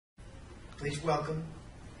Please welcome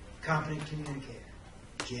competent communicator,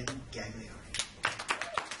 Jim Gagliardi.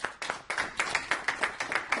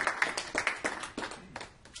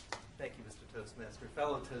 Thank you, Mr. Toastmaster.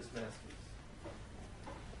 Fellow Toastmasters,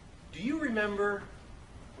 do you remember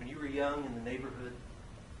when you were young in the neighborhood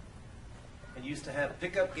and used to have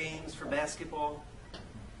pickup games for basketball,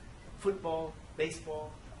 football,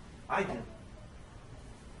 baseball? I did. And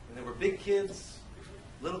there were big kids,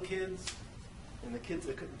 little kids, and the kids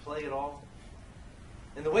that couldn't play at all.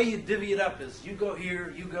 And the way you divvy it up is you go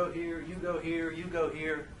here, you go here, you go here, you go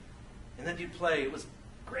here, and then you'd play. It was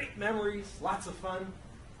great memories, lots of fun.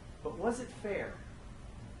 But was it fair?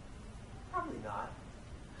 Probably not,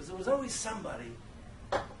 because there was always somebody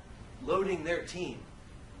loading their team.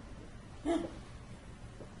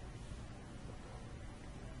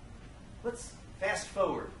 Let's fast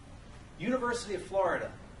forward. University of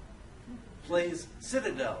Florida plays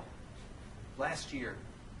Citadel last year.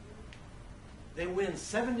 They win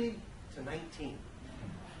 70-19.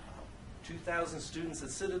 2,000 students at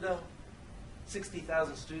Citadel,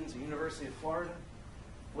 60,000 students at University of Florida.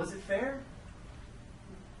 Was it fair?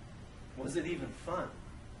 Was it even fun?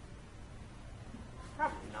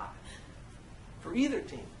 Probably not. For either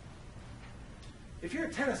team. If you're a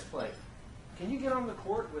tennis player, can you get on the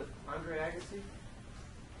court with Andre Agassi?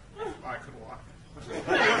 I could walk.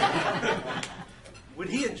 Would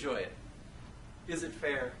he enjoy it? Is it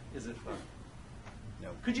fair? Is it fun? No.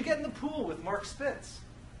 Could you get in the pool with Mark Spitz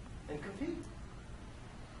and compete?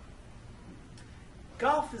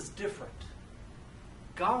 Golf is different.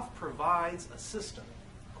 Golf provides a system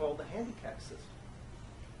called the handicap system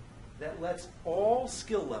that lets all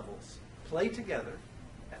skill levels play together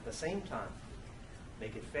at the same time,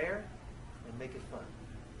 make it fair and make it fun.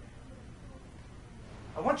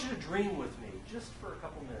 I want you to dream with me just for a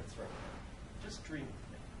couple minutes right now. Just dream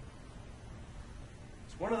with me.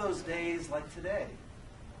 It's one of those days like today,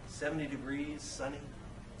 70 degrees, sunny,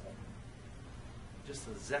 just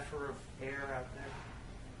a zephyr of air out there.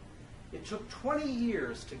 It took 20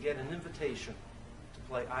 years to get an invitation to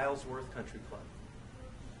play Islesworth Country Club.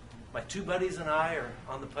 My two buddies and I are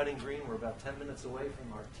on the putting green. We're about 10 minutes away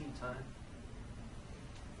from our tee time.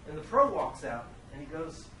 And the pro walks out and he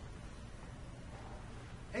goes,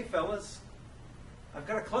 "Hey fellas, I've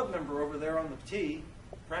got a club member over there on the tee,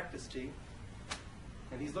 practice tee,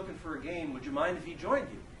 and he's looking for a game. Would you mind if he joined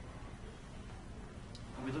you?"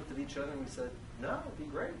 And we looked at each other and we said, "No, it'd be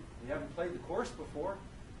great. We haven't played the course before.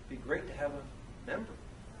 It'd be great to have a member."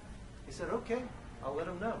 He said, "Okay, I'll let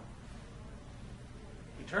him know."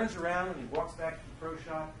 He turns around and he walks back to the pro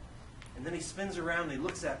shop, and then he spins around and he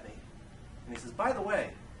looks at me. And he says, "By the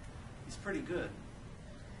way, he's pretty good,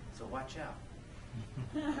 so watch out."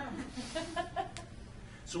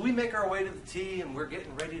 So we make our way to the tee and we're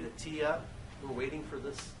getting ready to tee up. We're waiting for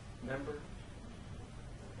this member.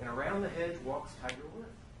 And around the hedge walks Tiger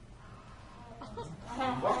Woods. He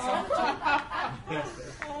walks on the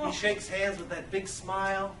tee. He shakes hands with that big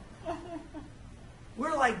smile.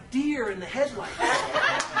 We're like deer in the headlights.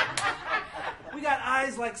 We got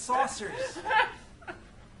eyes like saucers.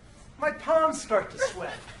 My palms start to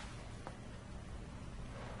sweat.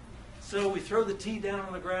 So we throw the tee down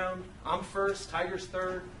on the ground. I'm first, Tiger's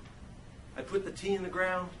third. I put the tee in the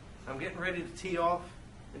ground. I'm getting ready to tee off.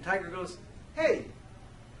 And Tiger goes, "Hey,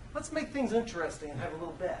 let's make things interesting and have a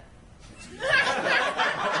little bet." And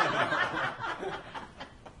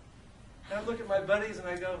I look at my buddies and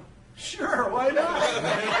I go, "Sure, why not?"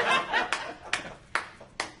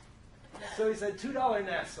 So he said, $2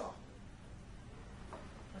 Nassau.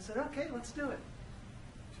 I said, "Okay, let's do it."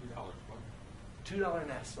 $2 what? $2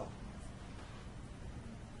 Nassau.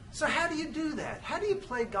 So how do you do that? How do you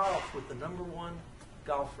play golf with the #1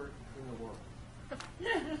 golfer in the world?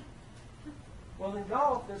 Well, in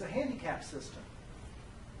golf, there's a handicap system.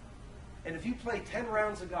 And if you play 10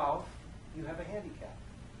 rounds of golf, you have a handicap.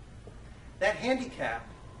 That handicap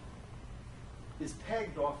is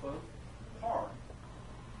pegged off of par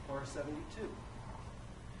 72.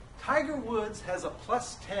 Tiger Woods has a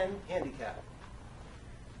 +10 handicap.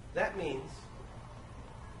 That means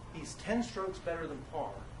he's 10 strokes better than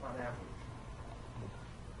par on average.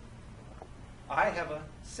 I have a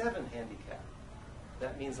 7 handicap.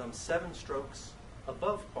 That means I'm 7 strokes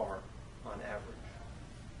above par on average.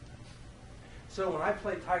 So when I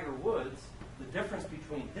play Tiger Woods, the difference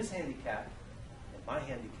between his handicap and my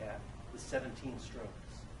handicap is 17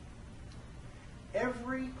 strokes.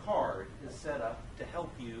 Every card is set up to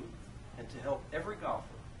help you and to help every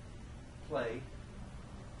golfer play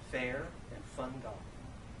fair and fun golf.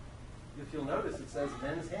 If you'll notice, it says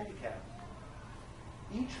men's handicap.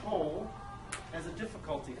 Each hole has a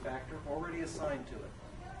difficulty factor already assigned to it.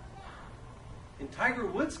 In Tiger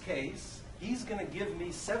Woods' case, he's going to give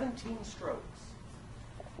me 17 strokes.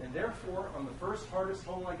 And therefore, on the first hardest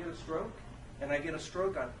hole, I get a stroke, and I get a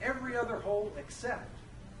stroke on every other hole except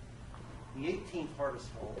the 18th hardest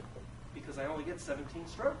hole, because I only get 17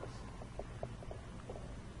 strokes.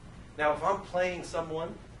 Now, if I'm playing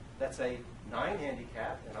someone that's a 9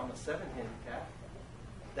 handicap and I'm a 7 handicap,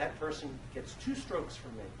 that person gets 2 strokes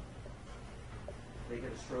from me. They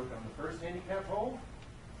get a stroke on the first handicap hole,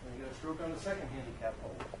 and they get a stroke on the second handicap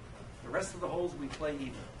hole. The rest of the holes we play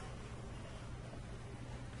even.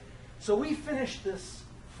 So we finished this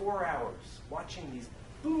 4 hours watching these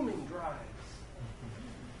booming drives,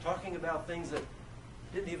 talking about things that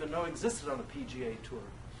didn't even know existed on the PGA Tour.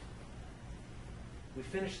 We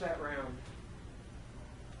finished that round.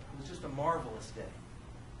 It was just a marvelous day.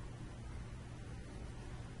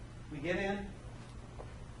 We get in, and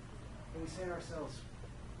we say to ourselves,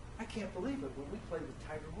 I can't believe it when we played with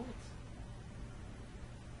Tiger Woods.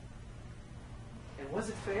 And was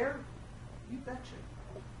it fair? You betcha.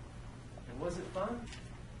 And was it fun?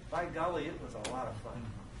 By golly, it was a lot of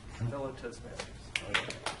fun. Fellow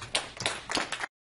Toastmasters.